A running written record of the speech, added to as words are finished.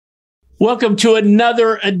Welcome to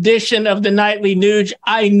another edition of the Nightly Nuge.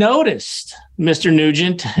 I noticed, Mr.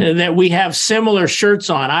 Nugent, that we have similar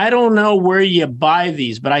shirts on. I don't know where you buy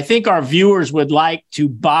these, but I think our viewers would like to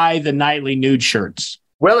buy the Nightly Nuge shirts.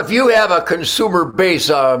 Well, if you have a consumer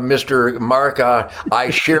base, Mr. Mark,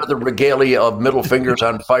 I share the regalia of middle fingers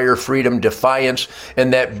on fire, freedom, defiance,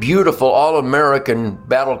 and that beautiful all-American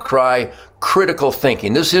battle cry, critical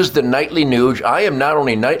thinking. This is the Nightly Nuge. I am not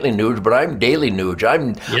only Nightly Nuge, but I'm Daily Nuge.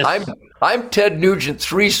 I'm Ted Nugent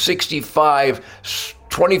 365,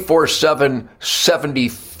 24/7,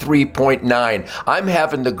 73.9. I'm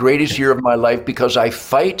having the greatest year of my life because I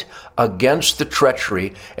fight against the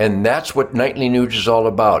treachery, and that's what Nightly Nuge is all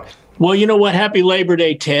about. Well, you know what? Happy Labor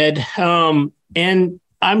Day, Ted. And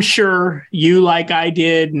I'm sure you, like I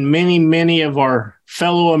did, and many of our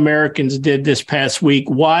fellow Americans did this past week,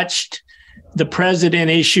 watched the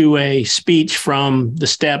president issue a speech from the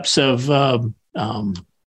steps of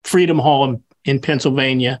Freedom Hall in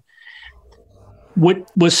Pennsylvania. What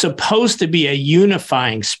was supposed to be a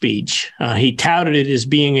unifying speech, he touted it as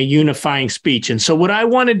being a unifying speech. And so what I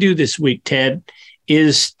want to do this week, Ted,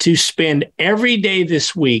 is to spend every day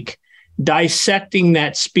this week dissecting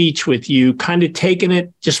that speech with you, kind of taking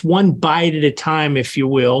it just one bite at a time, if you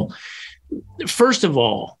will. First of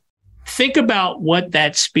all, think about what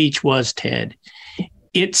that speech was, Ted.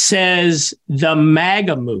 It says the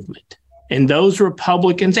MAGA movement. And those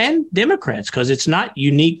Republicans and Democrats, because it's not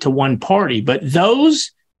unique to one party, but those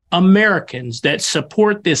Americans that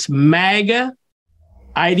support this MAGA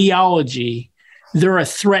ideology, they're a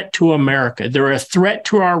threat to America. They're a threat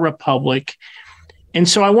to our republic. And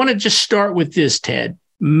so I want to just start with this, Ted.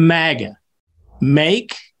 MAGA,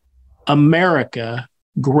 make America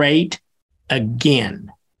great again.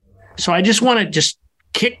 So I just want to just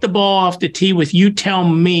kick the ball off the tee with you. Tell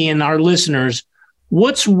me and our listeners,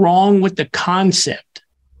 what's wrong with the concept?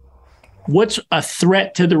 What's a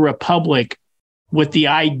threat to the republic with the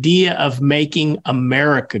idea of making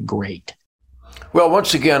America great? Well,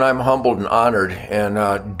 once again, I'm humbled and honored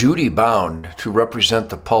and duty-bound to represent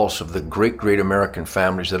the pulse of the great American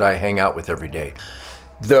families that I hang out with every day.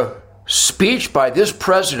 The speech by this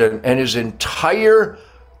president and his entire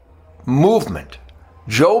movement,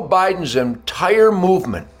 Joe Biden's entire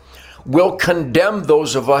movement, will condemn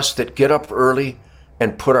those of us that get up early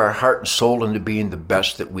and put our heart and soul into being the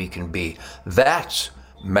best that we can be. That's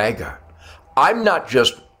MAGA. I'm not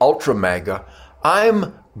just ultra MAGA,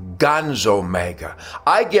 I'm GONZO MAGA.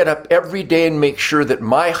 I get up every day and make sure that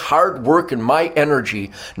my hard work and my energy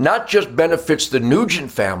not just benefits the Nugent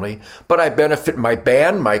family, but I benefit my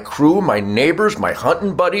band, my crew, my neighbors, my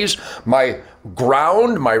hunting buddies, my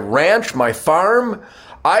ground, my ranch, my farm.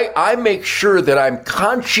 I make sure that I'm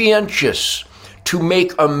conscientious to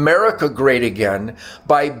make America great again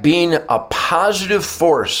by being a positive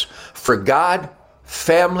force for God,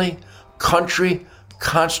 family, country,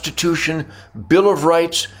 Constitution, Bill of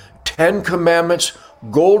Rights, 10 Commandments,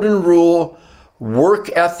 Golden Rule, work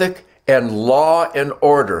ethic, and law and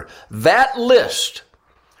order. That list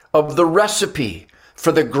of the recipe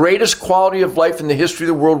for the greatest quality of life in the history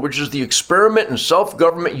of the world, which is the experiment in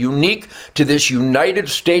self-government unique to this United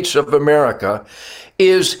States of America,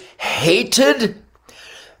 is hated,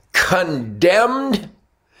 condemned,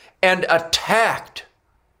 and attacked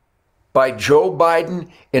by Joe Biden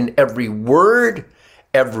in every word,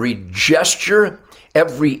 every gesture,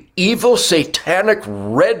 every evil, satanic,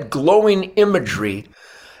 red glowing imagery,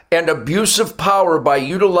 and abuse of power by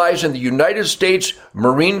utilizing the United States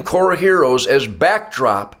Marine Corps heroes as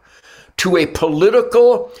backdrop to a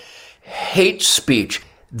political hate speech.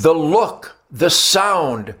 The look, the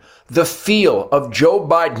sound, the feel of Joe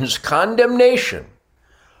Biden's condemnation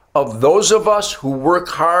of those of us who work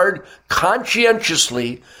hard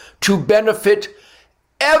conscientiously to benefit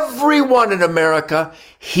everyone in America.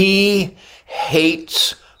 He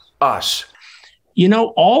hates us. You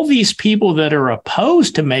know, all these people that are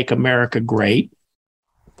opposed to make America great,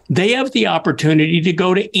 they have the opportunity to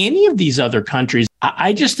go to any of these other countries.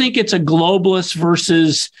 I just think it's a globalist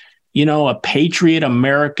versus, a patriot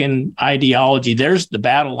American ideology. There's the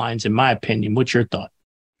battle lines, in my opinion. What's your thought?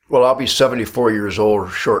 Well, I'll be 74 years old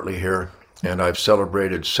shortly here, and I've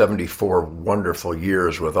celebrated 74 wonderful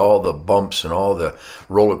years with all the bumps and all the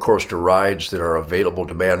roller coaster rides that are available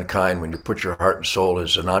to mankind when you put your heart and soul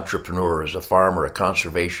as an entrepreneur, as a farmer, a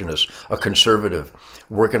conservationist, a conservative,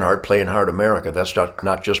 working hard, playing hard America. That's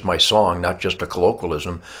not just my song, not just a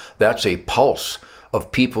colloquialism. That's a pulse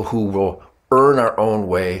of people who will earn our own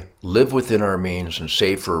way, live within our means, and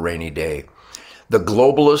save for a rainy day. The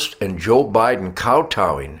globalist and Joe Biden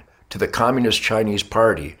kowtowing to the Communist Chinese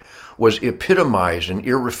Party was epitomized and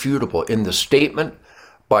irrefutable in the statement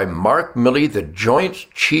by Mark Milley, the Joint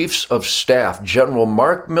Chiefs of Staff, General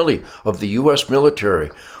Mark Milley of the U.S. military,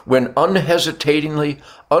 when unhesitatingly,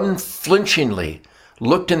 unflinchingly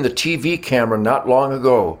looked in the TV camera not long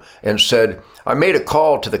ago and said, I made a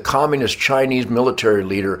call to the communist Chinese military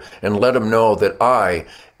leader and let him know that I,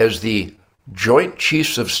 as the Joint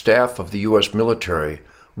Chiefs of Staff of the U.S. military,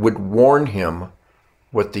 would warn him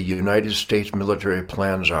what the United States military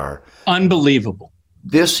plans are. Unbelievable.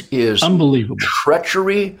 This is unbelievable.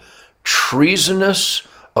 Treachery, treasonous,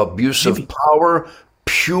 abuse of power,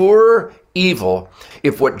 pure evil.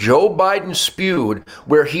 If what Joe Biden spewed,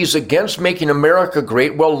 where he's against making America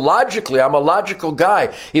great, well, logically, I'm a logical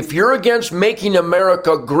guy. If you're against making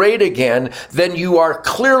America great again, then you are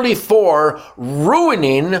clearly for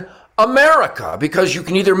ruining America, because you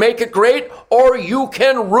can either make it great or you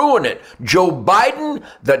can ruin it. Joe Biden,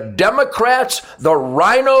 the Democrats, the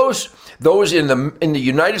rhinos, those in the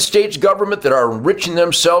United States government that are enriching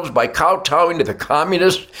themselves by kowtowing to the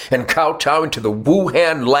communists and kowtowing to the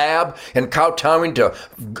Wuhan lab and kowtowing to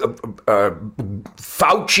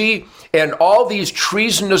Fauci and all these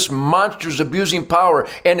treasonous monsters abusing power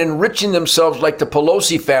and enriching themselves like the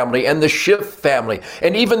Pelosi family and the Schiff family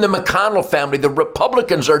and even the McConnell family. The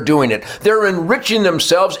Republicans are doing it. They're enriching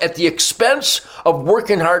themselves at the expense of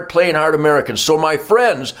working hard, playing hard Americans. So my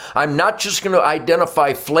friends, I'm not just going to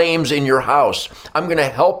identify flames in your house. I'm going to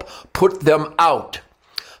help put them out.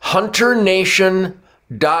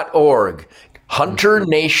 HunterNation.org.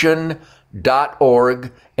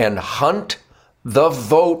 HunterNation.org and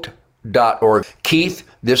HuntTheVote.org. Keith,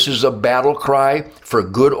 this is a battle cry for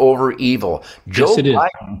good over evil. Joe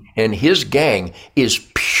Biden and his gang is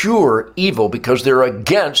pure evil because they're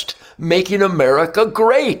against making America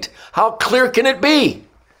great. How clear can it be?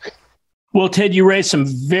 Well, Ted, you raised some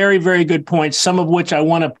very, very good points, some of which I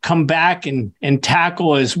want to come back and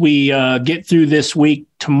tackle as we get through this week.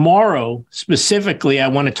 Tomorrow, specifically, I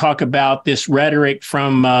want to talk about this rhetoric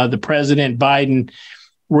from the President Biden,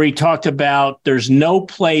 where he talked about there's no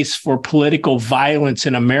place for political violence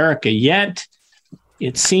in America. Yet,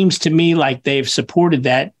 it seems to me like they've supported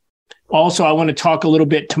that. Also, I want to talk a little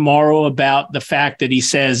bit tomorrow about the fact that he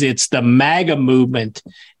says it's the MAGA movement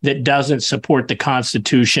that doesn't support the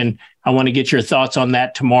Constitution. I want to get your thoughts on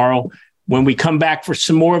that tomorrow when we come back for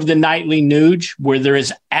some more of the Nightly Nuge, where there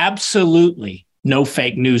is absolutely no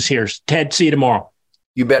fake news here. Ted, see you tomorrow.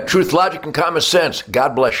 You bet. Truth, logic, and common sense.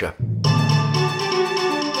 God bless you.